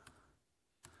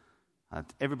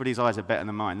 Everybody's eyes are better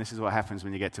than mine. This is what happens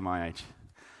when you get to my age.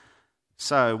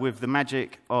 So with the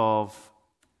magic of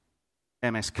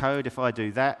MS Code, if I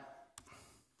do that,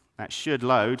 that should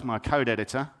load my code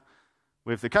editor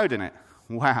with the code in it.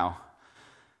 Wow.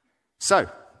 So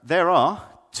there are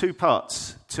two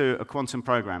parts to a quantum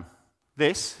program.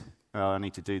 I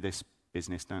need to do this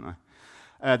business, don't I?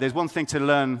 There's one thing to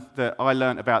learn that I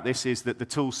learned about this is that the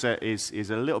tool set is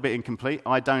a little bit incomplete.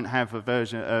 I don't have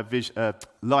a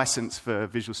license for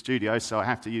Visual Studio, so I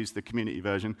have to use the community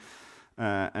version,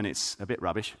 and it's a bit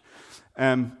rubbish.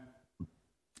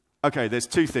 Okay, there's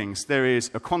two things. There is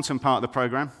a quantum part of the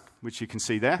program, which you can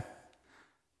see there,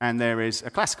 and there is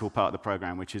a classical part of the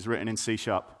program, which is written in C#.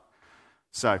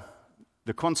 So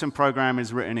the quantum program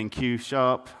is written in Q#,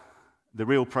 the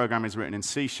real program is written in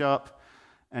C#,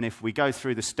 and if we go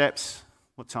through the steps,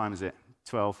 what time is it?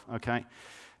 12, okay.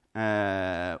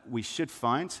 We should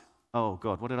find, oh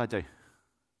God, what did I do?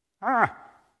 I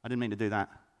didn't mean to do that.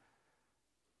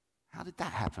 How did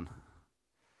that happen?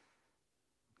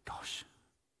 Gosh.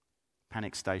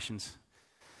 Panic stations.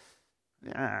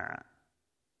 Back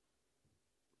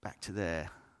to there.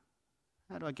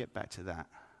 How do I get back to that?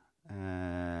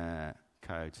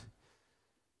 Code.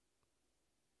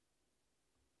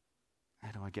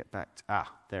 How do I get back to,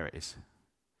 there it is.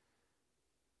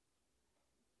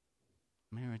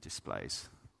 Mirror displays.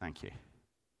 Thank you.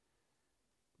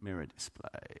 Mirror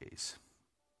displays.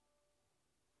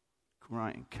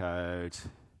 Writing code.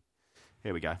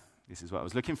 Here we go. This is what I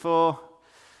was looking for.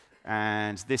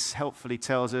 And this helpfully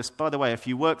tells us, by the way, if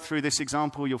you work through this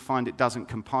example, you'll find it doesn't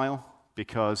compile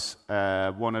because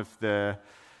one of the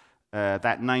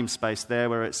that namespace there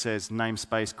where it says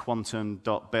namespace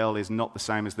quantum.bell is not the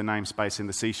same as the namespace in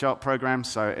the C# program,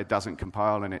 so it doesn't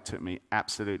compile, and it took me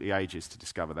absolutely ages to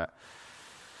discover that.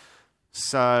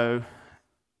 So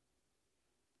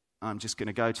I'm just going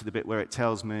to go to the bit where it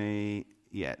tells me,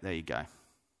 yeah, there you go.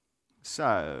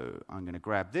 So I'm going to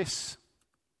grab this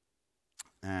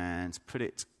and put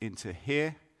it into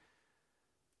here.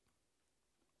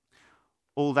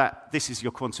 All that, this is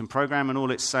your quantum program, and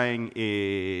all it's saying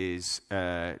is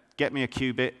get me a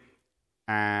qubit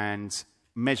and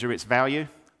measure its value,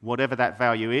 whatever that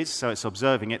value is. So it's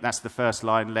observing it. That's the first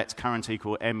line. Let current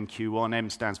equal MQ1. M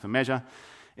stands for measure.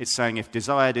 It's saying if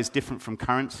desired is different from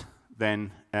current,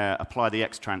 then apply the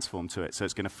X transform to it. So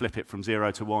it's going to flip it from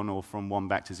 0 to 1 or from 1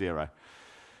 back to 0.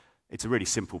 It's a really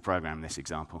simple program, this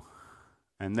example.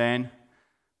 And then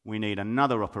we need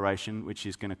another operation, which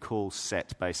is going to call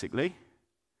set, basically.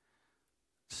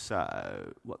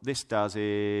 So what this does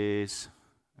is,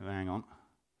 hang on.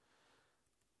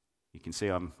 You can see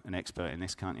I'm an expert in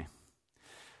this, can't you?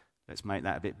 Let's make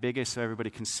that a bit bigger so everybody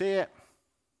can see it.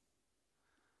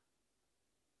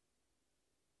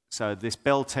 So this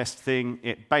Bell test thing,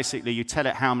 it basically, you tell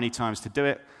it how many times to do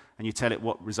it, and you tell it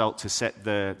what result to set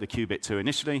the qubit to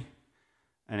initially.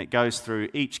 And it goes through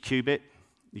each qubit.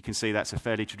 You can see that's a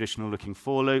fairly traditional looking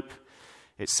for loop.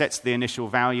 It sets the initial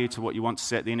value to what you want to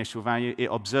set the initial value. It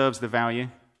observes the value,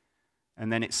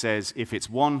 and then it says if it's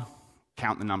 1,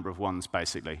 count the number of 1s,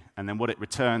 basically. And then what it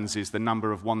returns is the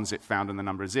number of 1s it found and the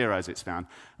number of 0s it's found.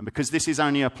 And because this is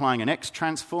only applying an X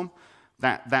transform,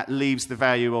 that leaves the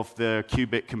value of the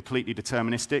qubit completely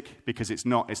deterministic, because it's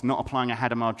not applying a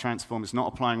Hadamard transform, it's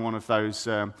not applying one of those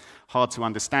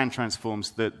hard-to-understand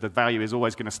transforms. The value is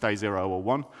always going to stay 0 or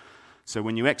 1. So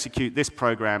when you execute this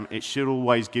program, it should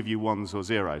always give you 1s or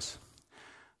 0s.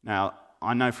 Now,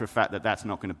 I know for a fact that that's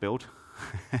not going to build.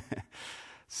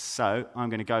 So I'm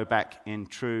going to go back in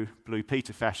true Blue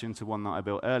Peter fashion to one that I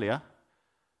built earlier.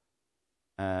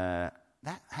 That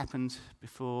happened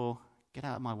before. Get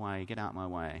out of my way, get out of my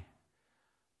way.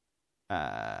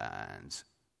 And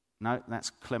no, that's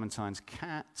Clementine's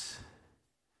cat.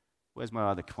 Where's my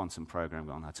other quantum program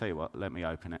gone? I'll tell you what, let me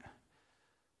open it.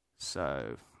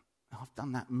 So I've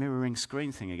done that mirroring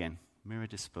screen thing again. Mirror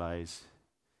displays.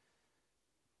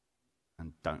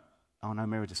 And don't. Oh no,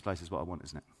 mirror displays is what I want,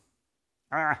 isn't it?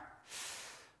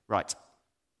 Right.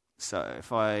 So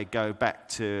if I go back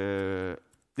to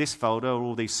this folder,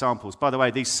 all these samples. By the way,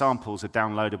 these samples are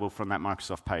downloadable from that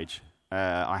Microsoft page.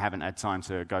 I haven't had time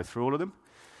to go through all of them.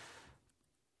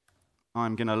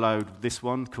 I'm going to load this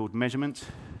one called measurement.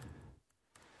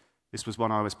 This was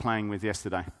one I was playing with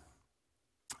yesterday.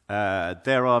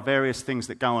 There are various things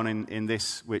that go on in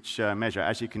this which measure.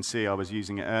 As you can see, I was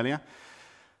using it earlier.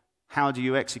 How do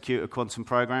you execute a quantum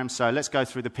program? So let's go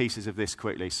through the pieces of this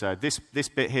quickly. So this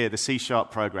bit here, the C#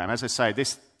 program, as I say,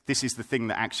 this is the thing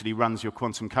that actually runs your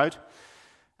quantum code.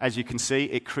 As you can see,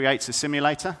 it creates a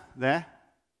simulator there.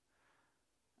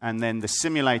 And then the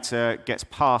simulator gets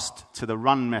passed to the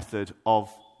run method of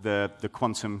the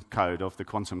quantum code, of the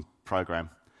quantum program.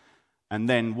 And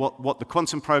then what the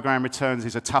quantum program returns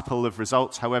is a tuple of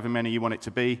results, however many you want it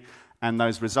to be. And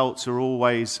those results are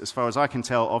always, as far as I can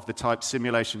tell, of the type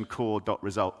simulation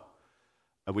core.result,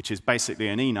 which is basically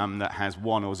an enum that has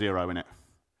 1 or 0 in it.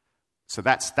 So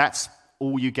that's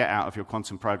all you get out of your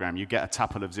quantum program. You get a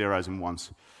tuple of zeros and ones.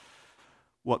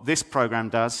 What this program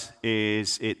does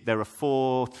is, there are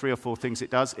 3 or 4 things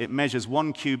it does. It measures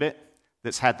 1 qubit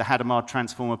that's had the Hadamard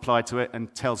transform applied to it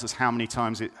and tells us how many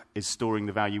times it is storing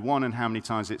the value 1 and how many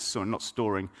times it's not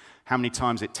storing, how many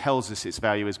times it tells us its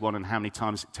value is 1 and how many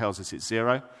times it tells us it's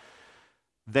 0.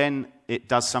 Then it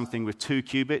does something with 2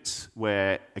 qubits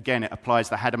where, again, it applies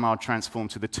the Hadamard transform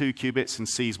to the 2 qubits and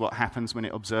sees what happens when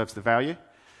it observes the value.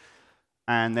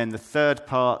 And then the third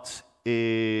part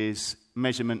is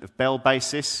measurement of Bell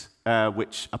basis,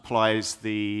 which applies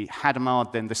the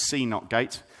Hadamard, then the C0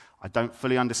 gate. I don't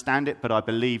fully understand it, but I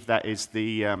believe that is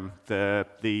the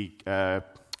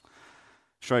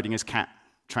Schrodinger's cat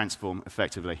transform,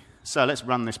 effectively. So let's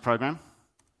run this program.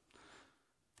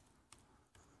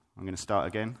 I'm going to start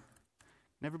again.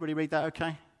 Can everybody read that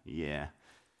okay? Yeah.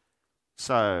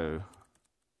 So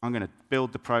I'm going to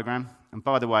build the program. And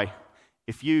by the way,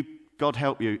 God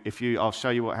help you, I'll show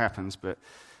you what happens, but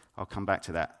I'll come back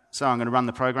to that. So I'm going to run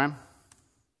the program.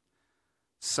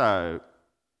 So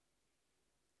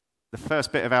the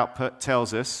first bit of output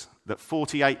tells us that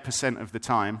 48% of the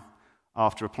time,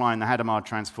 after applying the Hadamard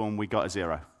transform, we got a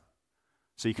 0.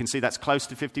 So you can see that's close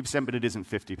to 50%, but it isn't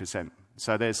 50%.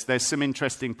 So there's some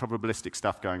interesting probabilistic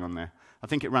stuff going on there. I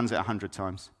think it runs it 100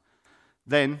 times.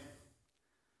 Then,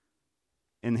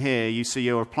 in here, you see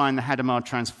you're applying the Hadamard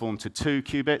transform to 2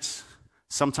 qubits.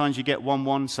 Sometimes you get 1,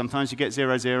 1. Sometimes you get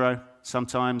 0, 0.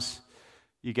 Sometimes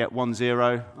you get 1,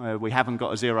 0. We haven't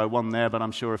got a 0, 1 there, but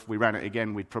I'm sure if we ran it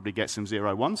again, we'd probably get some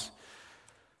 0, 1s.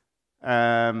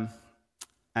 And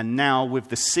now with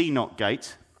the C0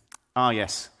 gate,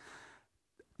 yes.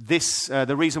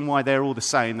 The reason why they're all the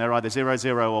same, they're either 0,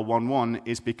 0 or 1, 1,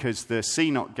 is because the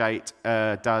C0 gate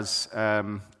does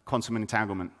quantum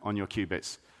entanglement on your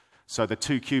qubits. So the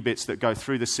 2 qubits that go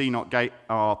through the C0 gate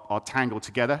are tangled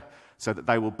together so that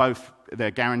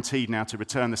they're guaranteed now to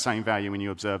return the same value when you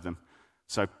observe them.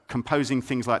 So composing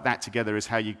things like that together is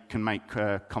how you can make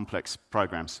complex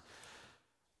programs.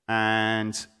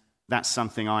 And that's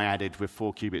something I added with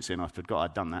 4 qubits in. I forgot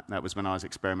I'd done that. That was when I was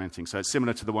experimenting. So it's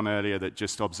similar to the one earlier that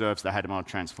just observes the Hadamard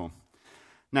transform.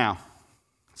 Now,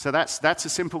 so that's a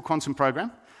simple quantum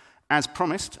program. As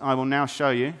promised, I will now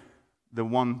show you the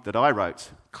one that I wrote,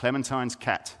 Clementine's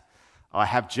cat. I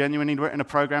have genuinely written a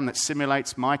program that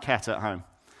simulates my cat at home.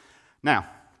 Now,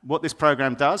 what this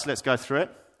program does, let's go through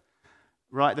it.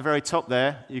 Right at the very top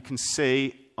there, you can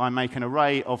see I make an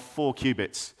array of 4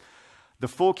 qubits. The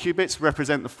 4 qubits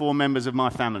represent the 4 members of my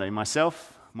family,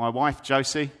 myself, my wife,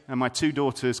 Josie, and my 2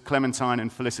 daughters, Clementine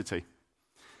and Felicity.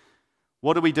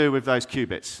 What do we do with those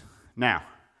qubits? Now,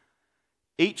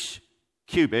 each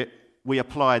qubit, we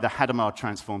apply the Hadamard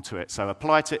transform to it. So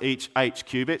apply to each H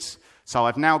qubits. So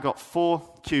I've now got 4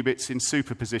 qubits in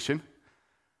superposition.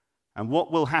 And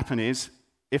what will happen is,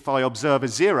 if I observe a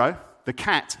 0, the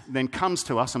cat then comes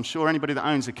to us. I'm sure anybody that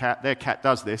owns a cat, their cat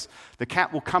does this. The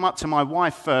cat will come up to my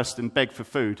wife first and beg for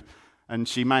food. And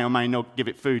she may or may not give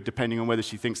it food, depending on whether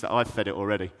she thinks that I've fed it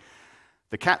already.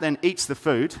 The cat then eats the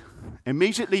food,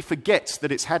 immediately forgets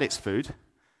that it's had its food,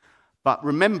 but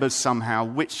remembers somehow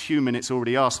which human it's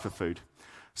already asked for food.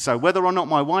 So whether or not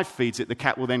my wife feeds it, the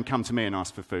cat will then come to me and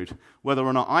ask for food. Whether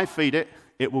or not I feed it,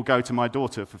 it will go to my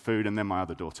daughter for food and then my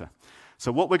other daughter.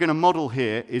 So what we're going to model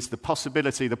here is the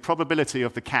possibility, the probability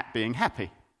of the cat being happy.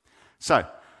 So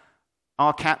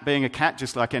our cat being a cat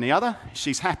just like any other,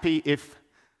 she's happy if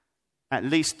at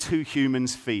least 2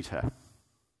 humans feed her.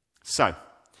 So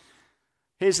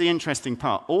here's the interesting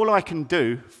part. All I can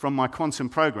do from my quantum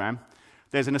program,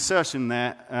 there's an assertion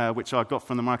there, which I got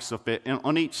from the Microsoft bit.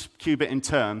 On each qubit in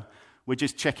turn, we're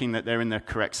just checking that they're in their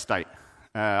correct state.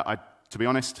 To be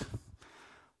honest,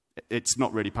 it's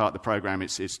not really part of the program.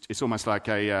 It's almost like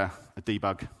a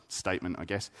debug statement, I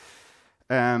guess.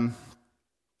 And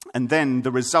then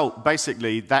the result,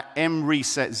 basically, that M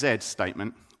reset Z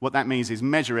statement, what that means is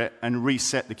measure it and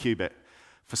reset the qubit.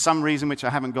 For some reason, which I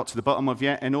haven't got to the bottom of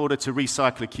yet, in order to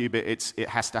recycle a qubit, it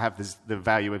has to have the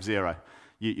value of 0.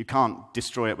 You can't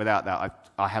destroy it without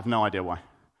that. I have no idea why.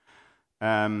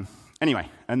 Anyway,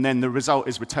 and then the result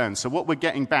is returned. So what we're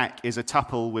getting back is a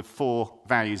tuple with 4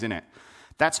 values in it.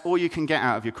 That's all you can get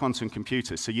out of your quantum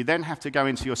computer. So you then have to go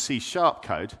into your C#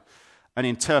 code and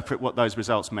interpret what those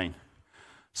results mean.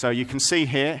 So you can see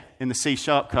here in the C#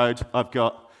 code, I've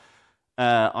got,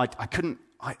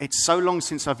 it's so long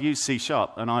since I've used C#,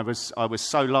 and I was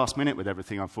so last minute with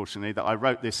everything, unfortunately, that I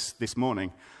wrote this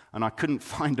morning, and I couldn't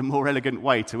find a more elegant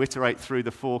way to iterate through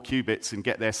the 4 qubits and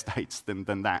get their states than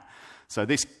that. So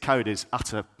this code is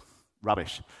utter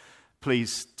rubbish.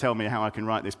 Please tell me how I can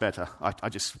write this better.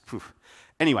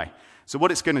 Anyway, so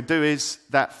what it's going to do is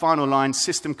that final line,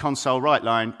 system console write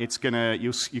line, it's going to,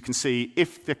 you can see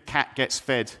if the cat gets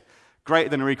fed greater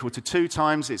than or equal to 2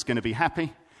 times, it's going to be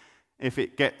happy. If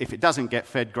it doesn't get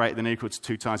fed greater than or equal to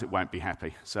 2 times, it won't be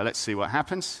happy. So let's see what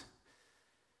happens.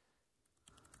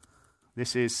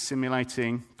 This is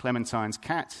simulating Clementine's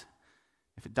cat.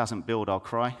 If it doesn't build, I'll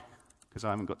cry, because I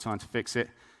haven't got time to fix it.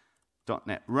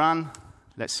 .NET run.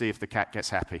 Let's see if the cat gets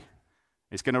happy.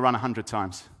 It's going to run 100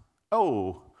 times.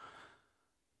 Oh!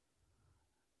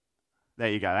 There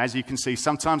you go. As you can see,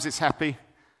 sometimes it's happy,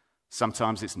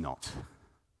 sometimes it's not.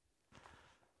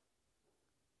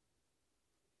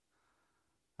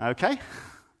 Okay?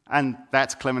 And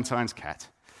that's Clementine's cat.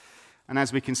 And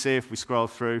as we can see, if we scroll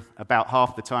through, about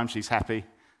half the time she's happy,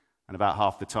 and about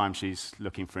half the time she's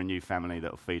looking for a new family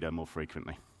that will feed her more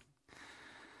frequently.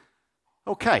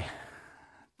 Okay,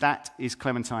 that is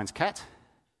Clementine's cat.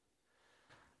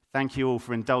 Thank you all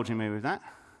for indulging me with that,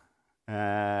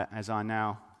 as I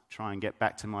now try and get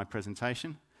back to my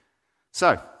presentation.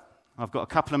 So, I've got a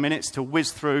couple of minutes to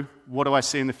whiz through what do I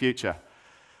see in the future.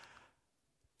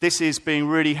 This is being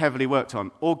really heavily worked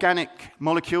on. Organic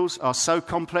molecules are so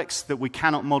complex that we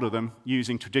cannot model them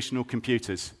using traditional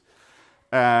computers.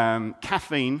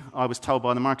 Caffeine, I was told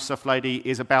by the Microsoft lady,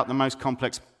 is about the most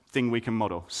complex thing we can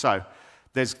model. So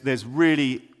there's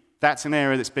really, that's an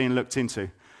area that's being looked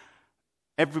into.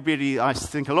 Everybody, I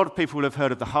think a lot of people will have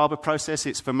heard of the Haber process.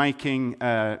 It's for making,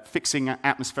 fixing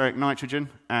atmospheric nitrogen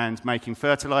and making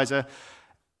fertilizer.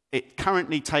 It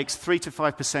currently takes 3 to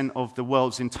 5% of the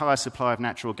world's entire supply of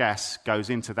natural gas goes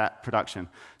into that production.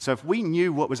 So if we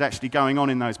knew what was actually going on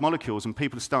in those molecules and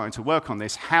people are starting to work on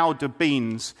this, how do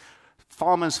beans,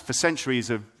 farmers for centuries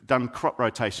have done crop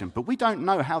rotation, but we don't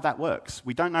know how that works.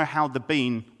 We don't know how the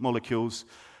bean molecules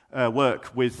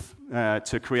work with,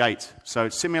 to create. So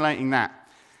simulating that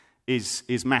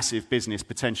is massive business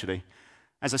potentially.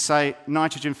 As I say,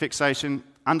 nitrogen fixation,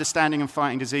 understanding and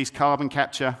fighting disease, carbon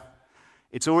capture.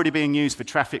 It's already being used for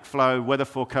traffic flow, weather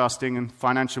forecasting, and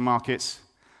financial markets,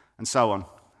 and so on.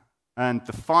 And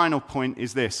the final point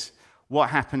is this. What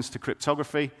happens to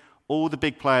cryptography? All the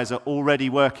big players are already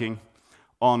working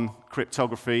on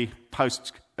cryptography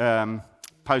post-quantum,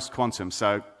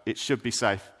 so it should be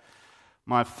safe.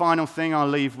 My final thing I'll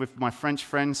leave with my French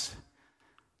friends.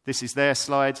 This is their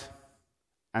slide,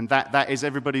 and that is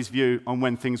everybody's view on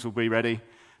when things will be ready.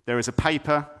 There is a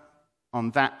paper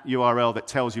on that URL that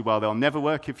tells you, well, they'll never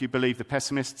work if you believe the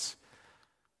pessimists.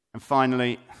 And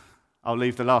finally, I'll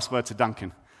leave the last word to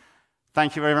Duncan.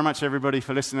 Thank you very much, everybody,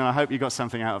 for listening. I hope you got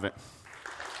something out of it.